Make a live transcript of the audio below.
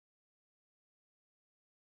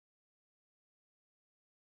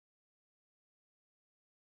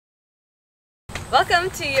Welcome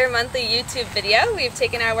to your monthly YouTube video. We've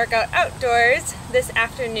taken our workout outdoors this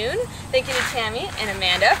afternoon. Thank you to Tammy and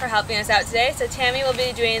Amanda for helping us out today. So Tammy will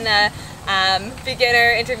be doing the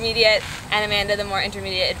beginner, intermediate, and Amanda the more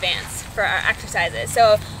intermediate advanced for our exercises.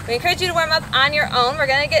 So we encourage you to warm up on your own. We're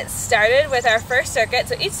going to get started with our first circuit.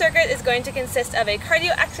 So each circuit is going to consist of a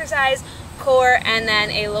cardio exercise, core, and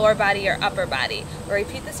then a lower body or upper body. We'll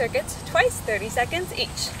repeat the circuits twice, 30 seconds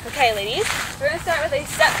each. Okay, ladies, we're going to start with a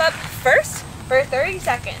step up first for 30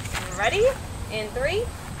 seconds. Ready? In 3,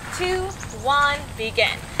 2, 1,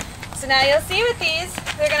 begin. So now you'll see with these,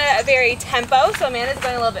 they're going to vary tempo. So Amanda's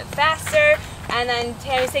going a little bit faster, and then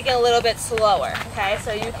Tammy's taking a little bit slower. Okay,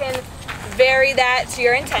 so you can vary that to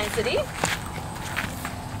your intensity.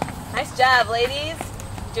 Nice job, ladies.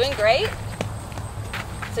 Doing great.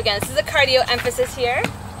 So again, this is a cardio emphasis here.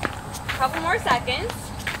 A couple more seconds.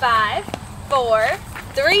 5, 4,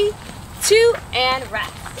 3, 2, and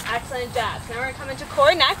rest. Excellent job. So now we're going to come into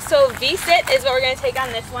core next. So V-sit is what we're going to take on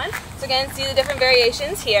this one. So again, see the different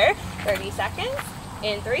variations here. 30 seconds.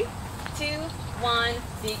 In 3, 2, 1,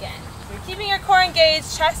 begin. So you're keeping your core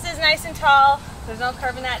engaged. Chest is nice and tall. There's no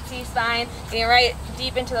curve in that C-spine. Getting right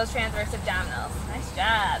deep into those transverse abdominals. Nice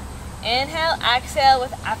job. Inhale, exhale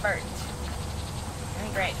with effort.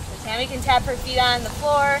 Doing great. So Tammy can tap her feet on the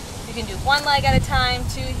floor. You can do one leg at a time,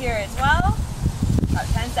 2 here as well. About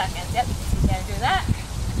 10 seconds. Yep, you can do that.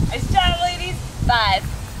 Nice job, ladies. 5,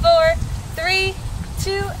 4, 3,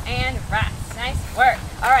 2, and rest. Nice work.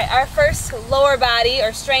 All right, our first lower body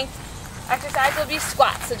or strength exercise will be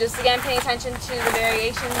squats. So just again, paying attention to the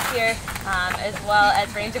variations here, as well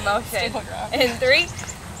as range of motion. In 3,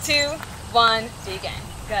 2, 1, begin.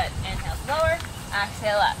 Good. Inhale, lower.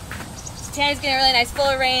 Exhale, up. So Tammy's getting a really nice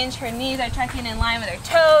full range. Her knees are tucking in line with her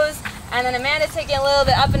toes. And then Amanda's taking a little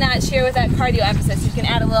bit up a notch here with that cardio emphasis. You can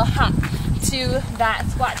add a little hop to that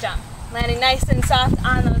squat jump. Landing nice and soft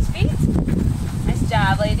on those feet. Nice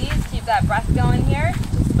job, ladies. Keep that breath going here.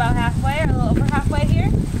 Just about halfway or a little over halfway here.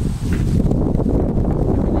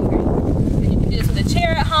 Doing great. And you can do this with a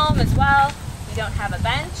chair at home as well. If you don't have a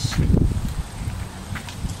bench.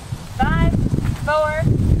 5, 4,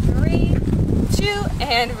 3, 2,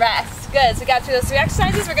 and rest. Good. So we got through those 3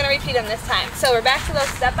 exercises. We're going to repeat them this time. So we're back to those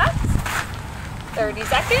step ups. 30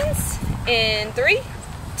 seconds. In 3,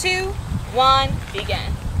 2, 1,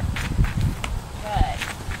 begin. Good.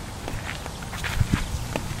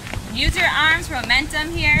 Use your arms for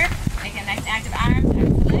momentum here. Make a nice active arms.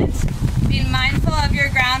 Excellent. Being mindful of your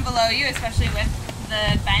ground below you, especially with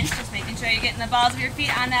the bench. Just making sure you're getting the balls of your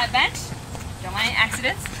feet on that bench. Don't want any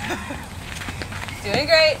accidents. Doing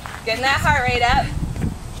great. Getting that heart rate up.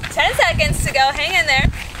 10 seconds to go. Hang in there.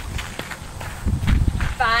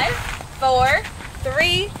 5, 4,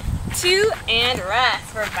 3, 2, and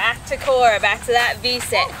rest. We're back to core, back to that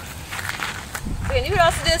V-sit. Again, you could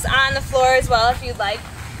also do this on the floor as well if you'd like,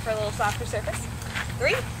 for a little softer surface.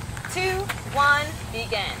 3, 2, 1,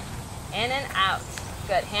 begin. In and out.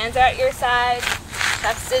 Good. Hands are at your side.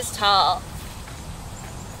 Chest is tall.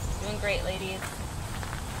 Doing great, ladies.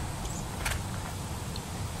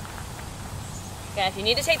 Again, if you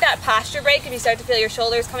need to take that posture break, if you start to feel your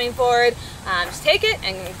shoulders coming forward, just take it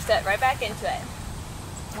and step right back into it.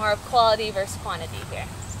 More of quality versus quantity here.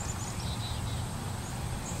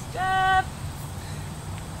 Nice job.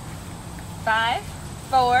 5,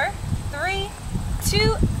 4, 3,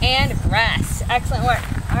 2, and rest. Excellent work.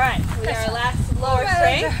 All right, we got our last lower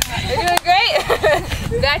strength. We're doing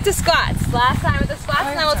great. Back to squats. Last time with the squats,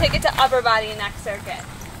 and then we'll take it to upper body next circuit.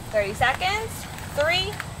 30 seconds.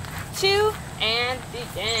 3, 2, and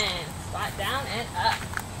begin. Squat down and up.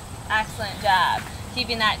 Excellent job.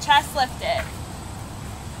 Keeping that chest lifted.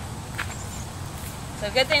 So a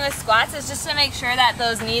good thing with squats is just to make sure that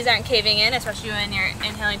those knees aren't caving in, especially when you're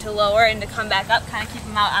inhaling to lower and to come back up, kind of keep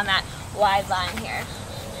them out on that wide line here.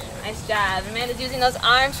 Nice job. Amanda's using those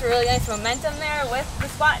arms for really nice momentum there with the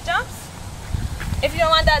squat jumps. If you don't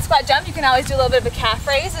want that squat jump, you can always do a little bit of a calf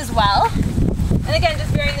raise as well. And again, just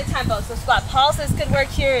varying the tempo. So squat pulses could work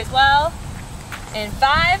here as well. In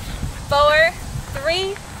 5, 4,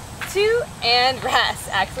 3, 2, and rest.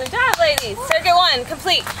 Excellent job, ladies. Circuit 1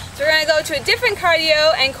 complete. So we're going to go to a different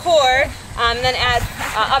cardio and core, and then add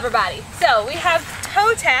upper body. So we have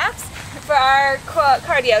toe taps for our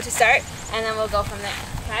cardio to start, and then we'll go from there.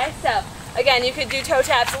 Okay. So again, you could do toe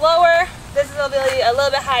taps lower. This is a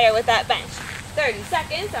little bit higher with that bench. 30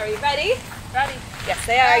 seconds. Are you ready? Ready? Yes,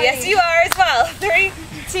 they are. Yes, you are as well. 3,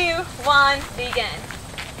 2, 1, begin.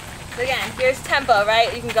 So again, here's tempo,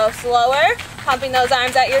 right? You can go slower, pumping those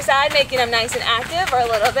arms at your side, making them nice and active, or a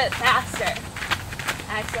little bit faster.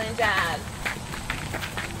 Excellent job.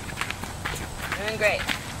 Doing great.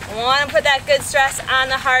 We want to put that good stress on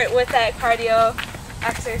the heart with that cardio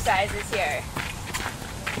exercises here.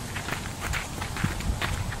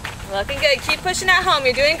 Looking good. Keep pushing at home.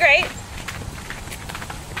 You're doing great.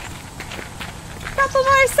 Couple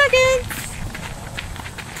more seconds.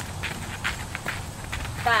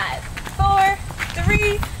 5, 4,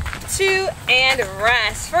 3, 2, and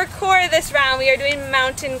rest. For core this round, we are doing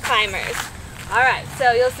mountain climbers. All right,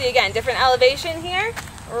 so you'll see again, different elevation here.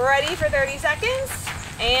 Ready for 30 seconds,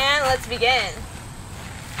 and let's begin.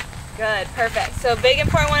 Good, perfect. So big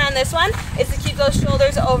important one on this one is to keep those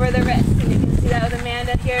shoulders over the wrists. And you can see that with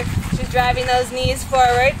Amanda here. She's driving those knees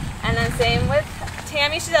forward, and then same with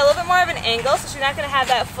Tammy. She's at a little bit more of an angle, so she's not going to have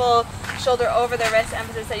that full shoulder over the wrist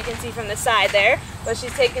emphasis that you can see from the side there, but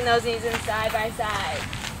she's taking those knees in side by side.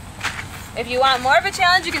 If you want more of a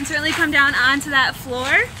challenge, you can certainly come down onto that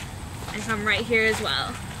floor and come right here as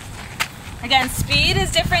well. Again, speed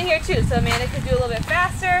is different here too, so Amanda could do a little bit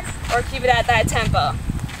faster or keep it at that tempo.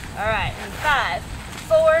 All right, and 5,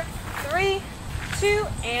 4, 3, 2,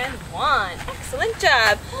 and 1. Excellent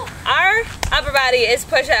job. Our upper body is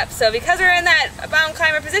push-ups, so because we're in that mountain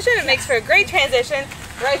climber position, it makes for a great transition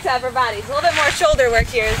right to upper body. A little bit more shoulder work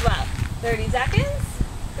here as well. 30 seconds.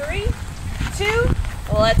 3, 2,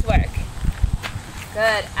 let's work.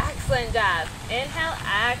 Good, excellent job. Inhale,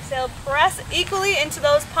 exhale, press equally into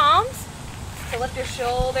those palms. So lift your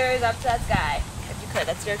shoulders up to that sky, if you could.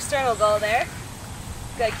 That's your external goal there.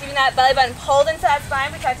 Good, keeping that belly button pulled into that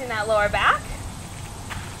spine, protecting that lower back.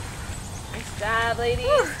 Nice job, ladies.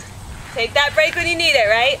 Whew. Take that break when you need it,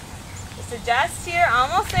 right? Just adjust here,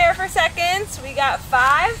 almost there for seconds. We got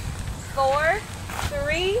 5, 4,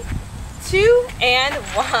 3, 2, and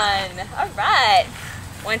 1. All right.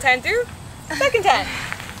 One time through, second time.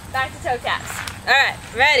 Back to toe taps. All right,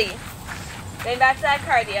 ready. Then back to that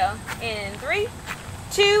cardio. In 3,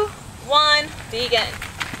 2, 1, begin.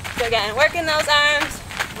 So again, working those arms,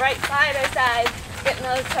 right side by side, getting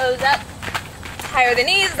those toes up. Higher the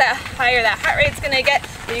knees, the higher that heart rate's gonna get,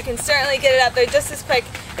 but you can certainly get it up there just as quick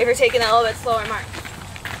if you're taking a little bit slower march.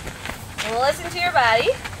 And listen to your body.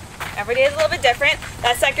 Every day is a little bit different.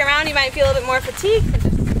 That second round, you might feel a little bit more fatigued, but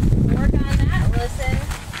just work on that, listen,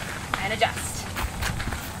 and adjust.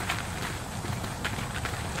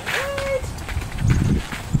 Good.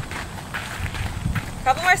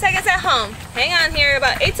 Couple more seconds at home. Hang on here,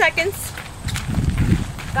 about 8 seconds.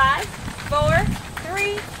 5, 4,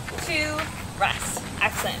 3, 2, rest.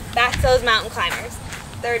 Excellent. That's those mountain climbers.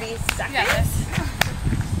 30 seconds. Yes.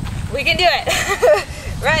 We can do it.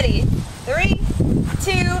 Ready? 3,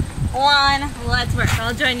 2, 1. Let's work.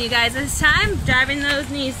 I'll join you guys this time, driving those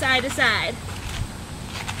knees side to side.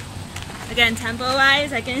 Again,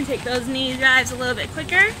 tempo-wise, I can take those knee drives a little bit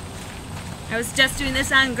quicker. I was just doing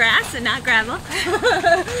this on grass and not gravel.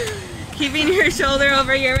 Keeping your shoulder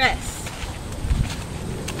over your wrist.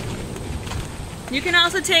 You can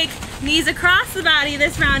also take knees across the body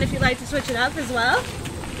this round if you'd like to switch it up as well.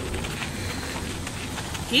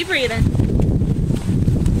 Keep breathing.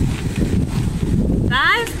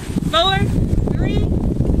 5, 4, 3,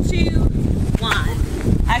 2,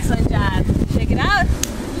 1. Excellent job. Shake it out.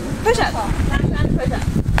 Push up. Back down, push up.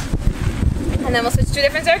 And then we'll switch to a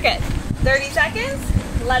different circuit. 30 seconds.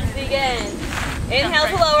 Let's begin. Inhale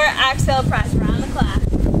to lower, exhale, press around the clock.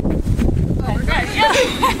 Oh, we're good. Yeah.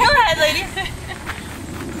 Go ahead, ladies.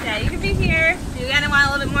 Yeah, you can be here. If you kind of want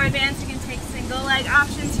a little bit more advanced, you can take single leg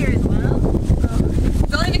options here as well.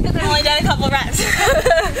 It's only because I've only done a couple reps.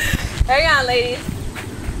 Hang on, ladies.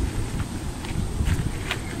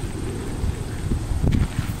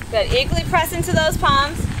 Good. Equally press into those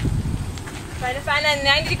palms. Try to find that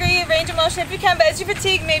 90-degree range of motion if you can, but as you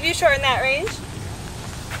fatigue, maybe you shorten that range.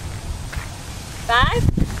 5,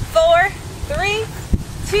 4, 3,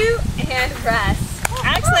 2, and rest.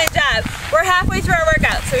 Excellent job. We're halfway through our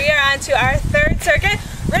workout, so we are on to our third circuit.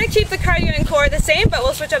 We're going to keep the cardio and core the same, but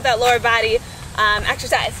we'll switch up that lower body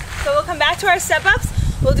exercise. So we'll come back to our step-ups.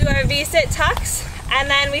 We'll do our V-sit tucks, and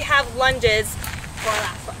then we have lunges for our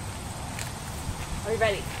last one. Are we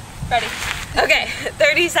ready? Ready. Okay,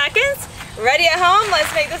 30 seconds. Ready at home?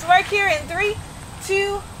 Let's make this work here in 3,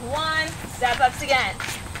 2, 1. Step-ups again.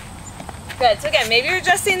 Good. So again, maybe you're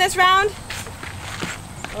adjusting this round.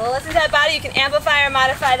 Well, listen to that body. You can amplify or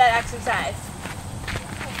modify that exercise.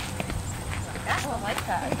 I like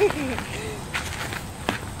that.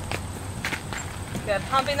 Good.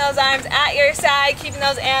 Pumping those arms at your side, keeping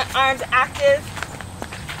those arms active.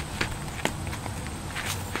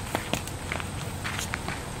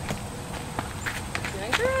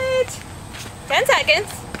 Doing great. 10 seconds.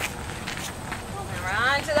 And we're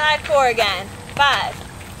on to that core again. 5,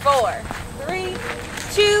 4, 3,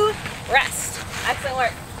 2, rest. Excellent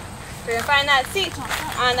work. We're gonna find that seat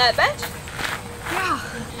on that bench. Yeah.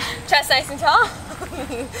 Chest nice and tall.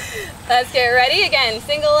 Let's get ready. Again,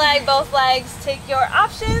 single leg, both legs. Take your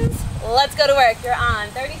options. Let's go to work. You're on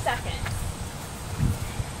 30 seconds.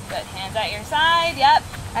 Good, hands at your side. Yep,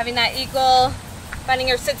 having that equal, finding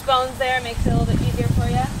your sits bones there makes it a little bit easier for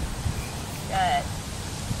you. Good.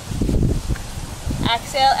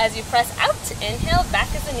 Exhale as you press out. Inhale,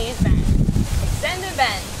 back as the knees bend. Extend and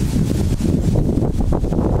bend.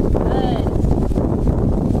 Good.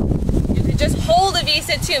 You could just hold a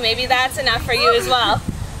V-sit too. Maybe that's enough for you as well.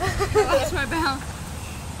 I lost my balance.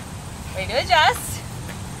 Way to adjust.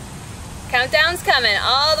 Countdown's coming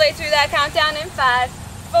all the way through that countdown in 5,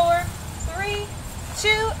 4, 3,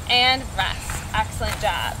 2, and rest. Excellent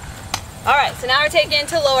job. All right, so now we're taking it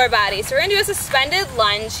to lower body. So we're gonna do a suspended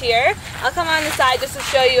lunge here. I'll come on the side just to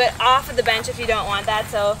show you it off of the bench if you don't want that.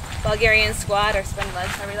 So Bulgarian squat or suspended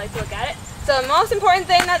lunge, however you like to look at it. So the most important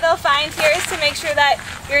thing that they'll find here is to make sure that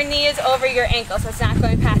your knee is over your ankle, so it's not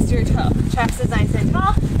going past your toe. Chest is nice and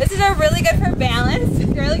tall. This is a really good for balance.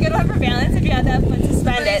 Really good one for balance if you have that foot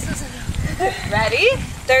suspended. Ready?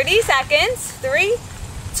 30 seconds. 3,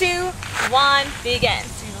 2, 1, begin.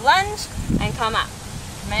 So you lunge and come up.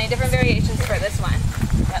 Many different variations for this one.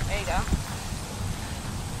 Yep, there you go.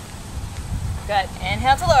 Good.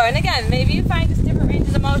 Inhale to lower. And again, maybe you find just different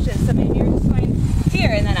ranges of motion. So maybe you're just going here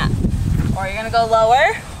and then up. Or you're going to go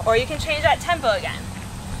lower, or you can change that tempo again.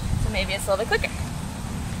 So maybe it's a little bit quicker.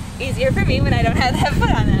 Easier for me when I don't have that foot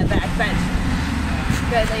on that back bench.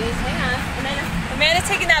 Good, ladies, hang on. And then Amanda's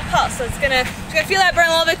taking that pulse, so she's gonna feel that burn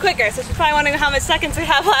a little bit quicker. So she's probably wondering how much seconds we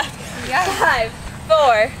have left. Yeah. 5,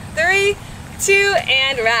 4, 3, 2,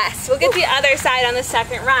 and rest. We'll get the other side on the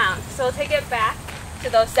second round. So we'll take it back to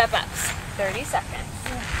those step ups. 30 seconds.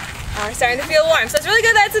 We're starting to feel warm. So it's really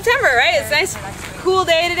good that it's September, right? It's a nice, cool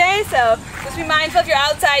day today. So just be mindful if you're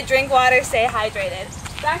outside, drink water, stay hydrated.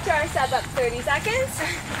 Back to our step up, 30 seconds.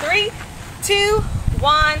 3, 2,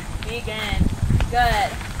 1, begin. Good.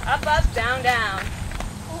 Up, up, down, down.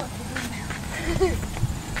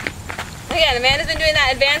 Again, Amanda's been doing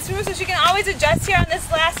that advanced move, so she can always adjust here on this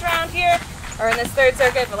last round here, or in this third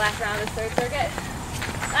circuit, but last round, this third circuit.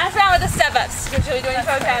 Last round with the step ups, which we'll be doing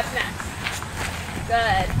toe taps next.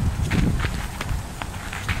 Good.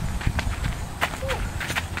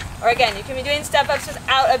 Or again, you can be doing step ups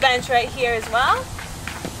without a bench right here as well.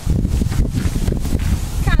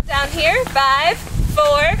 Countdown here, 5,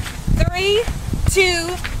 4, 3, 2,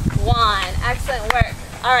 1. Excellent work.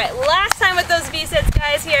 All right, last time with those V-sits,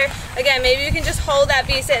 guys, here. Again, maybe you can just hold that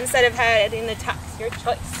V-sit instead of having the tucks. Your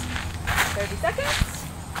choice. 30 seconds.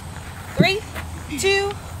 3,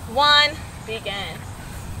 2, 1, begin.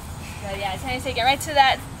 Good, yeah, it's time to take it right to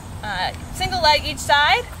that single leg each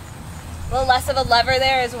side. A little less of a lever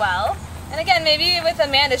there as well. And again, maybe with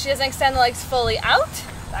Amanda, she doesn't extend the legs fully out.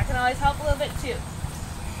 That can always help a little bit too.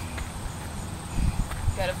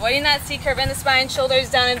 Good, avoiding that C curve in the spine, shoulders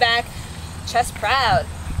down and back, chest proud.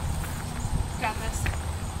 Got this.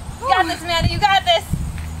 You got this, Amanda, you got this.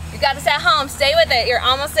 You got this at home, stay with it, you're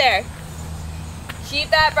almost there. Keep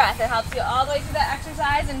that breath, it helps you all the way through that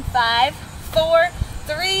exercise in 5, 4,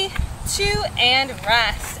 3, 2, and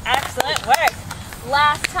rest. Excellent work.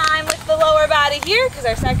 Last time with the lower body here, because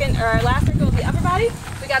our last circle will be upper body.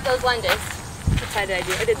 We got those lunges. What side did I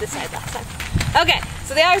do? I did this side last time. Okay,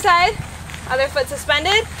 so the other side, other foot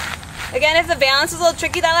suspended. Again, if the balance was a little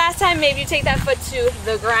tricky that last time, maybe you take that foot to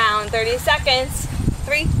the ground. 30 seconds.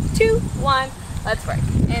 3, 2, 1. Let's work.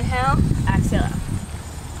 Inhale, exhale out.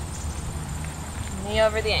 Knee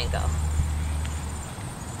over the ankle.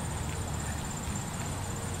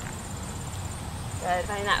 Good,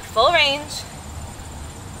 find that full range.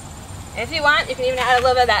 If you want, you can even add a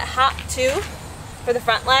little bit of that hop too for the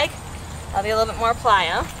front leg. That'll be a little bit more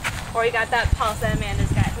plyo. Or you got that pulse that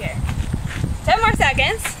Amanda's got here. 10 more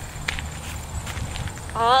seconds.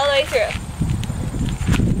 All the way through.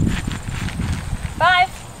 5,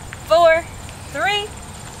 4, 3,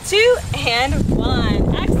 2, and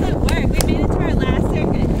 1. Excellent work. We made it to our last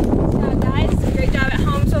circuit. Now guys, great job at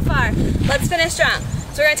home so far. Let's finish strong.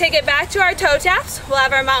 So we're going to take it back to our toe taps. We'll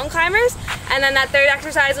have our mountain climbers. And then that third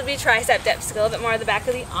exercise will be tricep dips. So go a little bit more to the back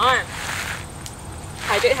of the arm.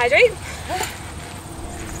 Hydrate, hydrate.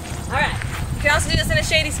 All right. You can also do this in a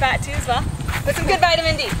shady spot too as well. With some good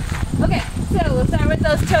vitamin D. Okay, so we'll start with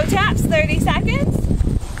those toe taps. 30 seconds.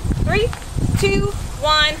 3, 2,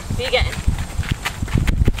 1, begin.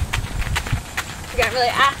 You get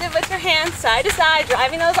really active with your hands side to side,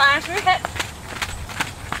 driving those arms from your hips.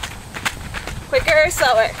 Quicker or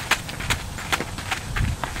slower.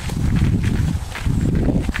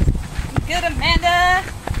 Good, Amanda.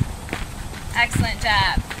 Excellent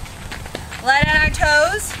job. Light on our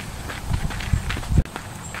toes.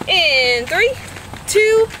 In 3,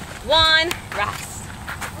 2, 1, rest.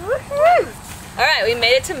 All right, we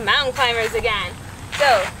made it to mountain climbers again.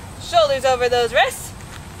 So, shoulders over those wrists.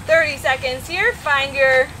 30 seconds here. Find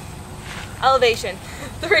your elevation.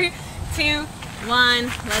 3, 2, 1,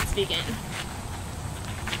 let's begin.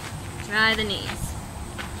 Try the knees.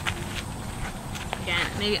 Again,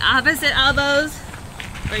 maybe opposite elbows,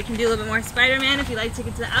 or you can do a little bit more Spider-Man if you like to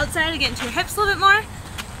get to the outside and get into your hips a little bit more.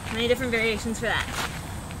 Many different variations for that.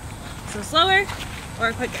 So slower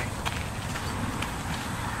or quicker.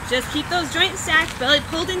 Just keep those joints stacked, belly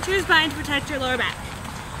pulled into your spine to protect your lower back.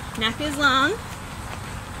 Neck is long.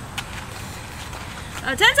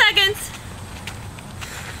 10 seconds.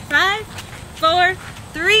 5, 4,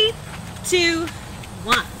 3, 2,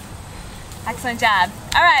 1. Excellent job.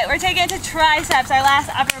 All right, we're taking it to triceps, our last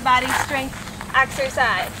upper body strength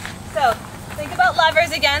exercise. So think about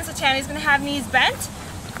levers again. So Channy's gonna have knees bent,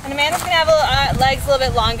 and Amanda's gonna have legs a little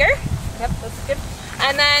bit longer. Yep, that's good.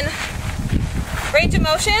 And then range of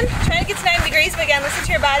motion, try to get to 90 degrees, but again, listen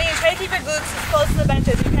to your body and try to keep your glutes as close to the bench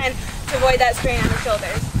as you can to avoid that strain on the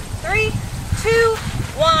shoulders. 3, 2,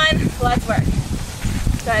 1, let's work.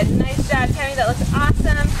 Good, nice job, Channy, that looks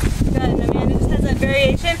awesome. Good, and Amanda just has that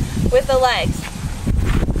variation with the legs.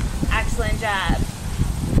 Excellent job.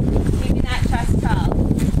 Keeping that chest tall.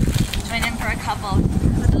 Join in for a couple.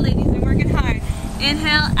 But the ladies are working hard.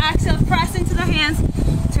 Inhale, exhale, press into the hands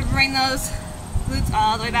to bring those glutes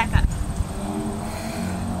all the way back up.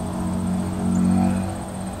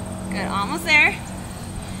 Good, almost there.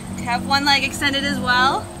 Have one leg extended as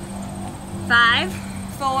well. 5,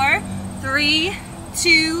 4, 3,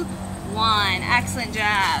 2, 1. Excellent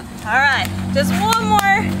job. All right, just one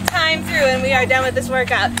more time through and we are done with this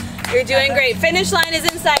workout. You're doing great. Finish line is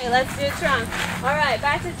in sight. Let's do it strong. All right,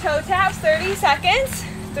 back to toe taps, 30 seconds.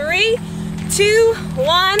 3, 2,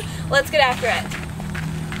 1. Let's get after it.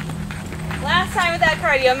 Last time with that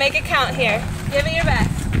cardio, make it count here. Give it your best.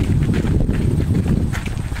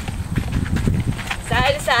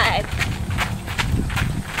 Side to side.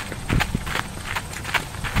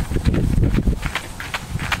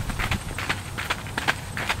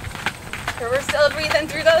 So we're still breathing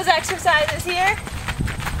through those exercises here.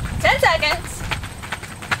 10 seconds.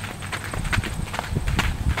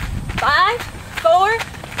 5, 4,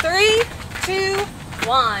 3, 2,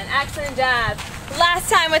 1. Excellent job. Last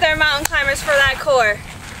time with our mountain climbers for that core.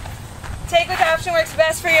 Take which option works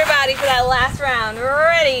best for your body for that last round.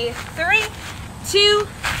 Ready? 3, 2,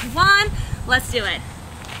 1. Let's do it.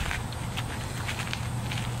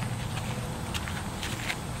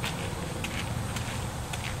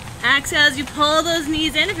 Exhale as you pull those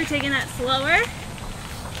knees in if you're taking that slower.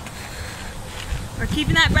 Or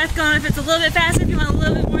keeping that breath going if it's a little bit faster, if you want a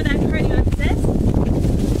little bit more of that cardio emphasis.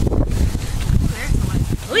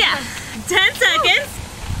 Oh yeah, 10 seconds.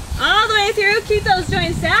 All the way through, keep those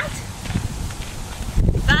joints stacked.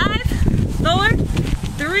 5, 4,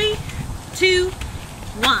 3, 2,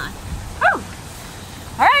 1. Woo.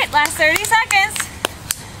 All right, last 30 seconds.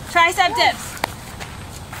 Tricep dips.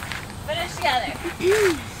 Finish together.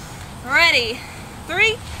 Ready?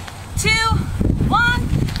 3, 2, 1.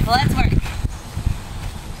 Let's work.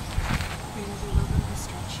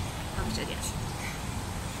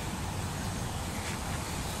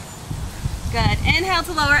 Good. Inhale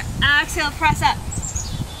to lower. Exhale, press up.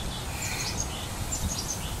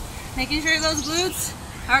 Making sure those glutes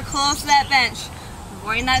are close to that bench.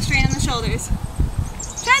 Avoiding that strain on the shoulders.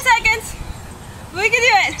 10 seconds. We can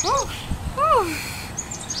do it. Woo. Woo.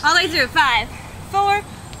 All the way through. 5, 4,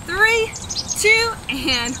 3, 2,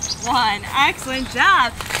 and 1. Excellent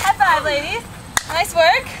job. High five, ladies. Nice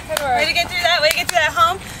work. Good work. Way to get through that. Way to get through that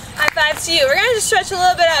home. High fives to you. We're going to just stretch a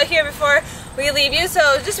little bit out here before we leave you.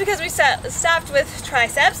 So just because we stopped with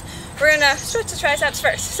triceps, we're going to stretch the triceps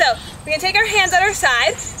first. So we're going to take our hands at our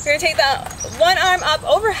side. We're going to take the one arm up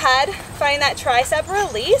overhead, finding that tricep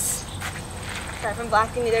release. Sorry if I'm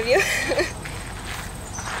blocking either of you.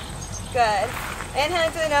 Good.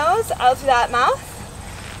 Inhale through the nose, out through that mouth.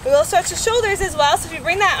 We will stretch the shoulders as well. So if you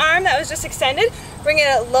bring that arm that was just extended, bring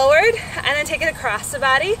it lowered, and then take it across the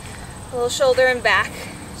body. A little shoulder and back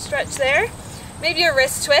stretch there. Maybe a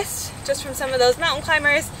wrist twist, just from some of those mountain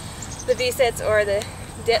climbers, the V-sits or the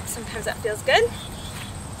dip. Sometimes that feels good.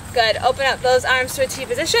 Good. Open up those arms to a T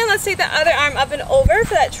position. Let's take the other arm up and over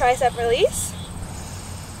for that tricep release.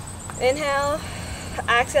 Inhale.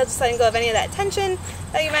 Exhale, just letting go of any of that tension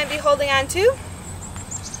that you might be holding on to.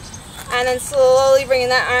 And then slowly bringing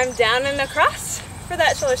that arm down and across for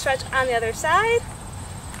that shoulder stretch on the other side.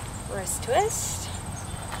 Wrist twist.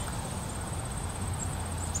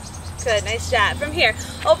 Good, nice job. From here,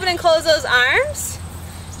 open and close those arms.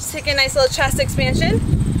 Just take a nice little chest expansion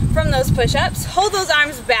from those push-ups. Hold those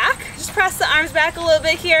arms back. Just press the arms back a little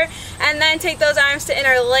bit here, and then take those arms to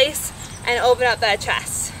interlace and open up that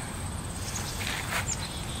chest.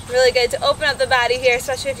 Really good to open up the body here,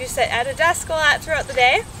 especially if you sit at a desk a lot throughout the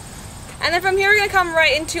day. And then from here, we're gonna come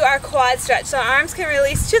right into our quad stretch. So our arms can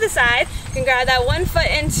release to the side. You can grab that one foot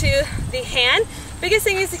into the hand. Biggest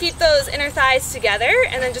thing is to keep those inner thighs together,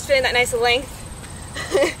 and then just feeling that nice length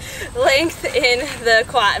length in the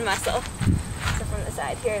quad muscle. So from the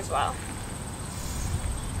side here as well.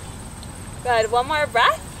 Good, one more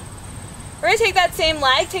breath. We're gonna take that same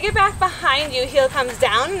leg, take it back behind you, heel comes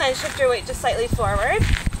down, and then shift your weight just slightly forward.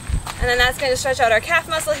 And then that's gonna stretch out our calf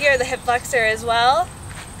muscle here, the hip flexor as well.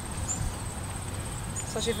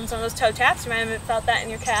 Especially from some of those toe taps, you might have felt that in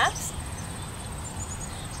your calves.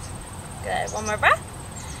 Good, one more breath.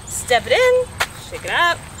 Step it in, shake it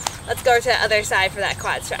up. Let's go to the other side for that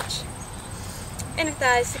quad stretch. Inner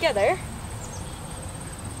thighs together.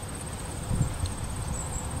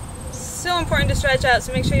 So important to stretch out,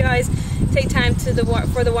 so make sure you always take time for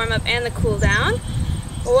the warm up and the cool down.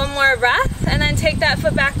 One more breath, and then take that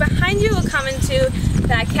foot back behind you. We'll come into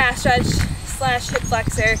that calf stretch / hip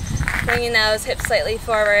flexor, bringing those hips slightly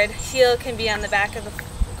forward. Heel can be on the back of the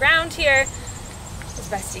ground here as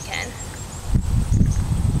best you can.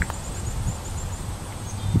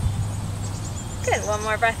 Good, one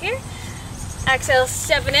more breath here. Exhale,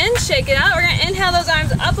 stepping in, shake it out. We're gonna inhale those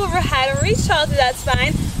arms up overhead, reach tall through that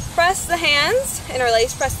spine. Press the hands,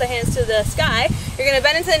 interlace, press the hands to the sky. You're gonna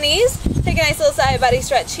bend into the knees. Take a nice little side body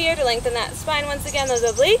stretch here to lengthen that spine once again, those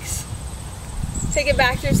obliques. Take it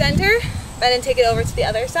back through center, bend and take it over to the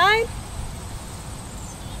other side.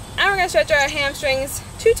 And we're gonna stretch our hamstrings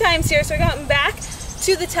 2 times here. So we're going back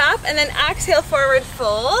to the top, and then exhale, forward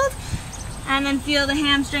fold. And then feel the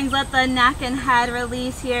hamstrings, let the neck and head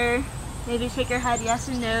release here. Maybe shake your head yes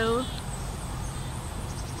or no.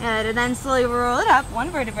 Good, and then slowly roll it up, 1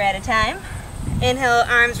 vertebrae at a time. Inhale,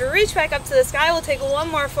 arms reach back up to the sky. We'll take one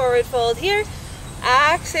more forward fold here.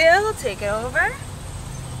 Exhale, take it over.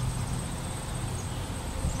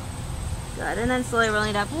 Good, and then slowly rolling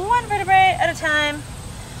it up 1 vertebrae at a time.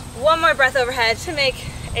 One more breath overhead to make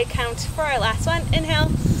a count for our last one.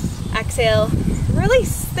 Inhale, exhale,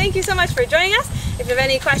 release. Thank you so much for joining us. If you have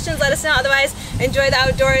any questions, let us know. Otherwise, enjoy the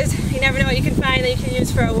outdoors. You never know what you can find that you can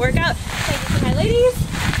use for a workout. Thank you to my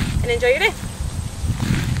ladies, and enjoy your day.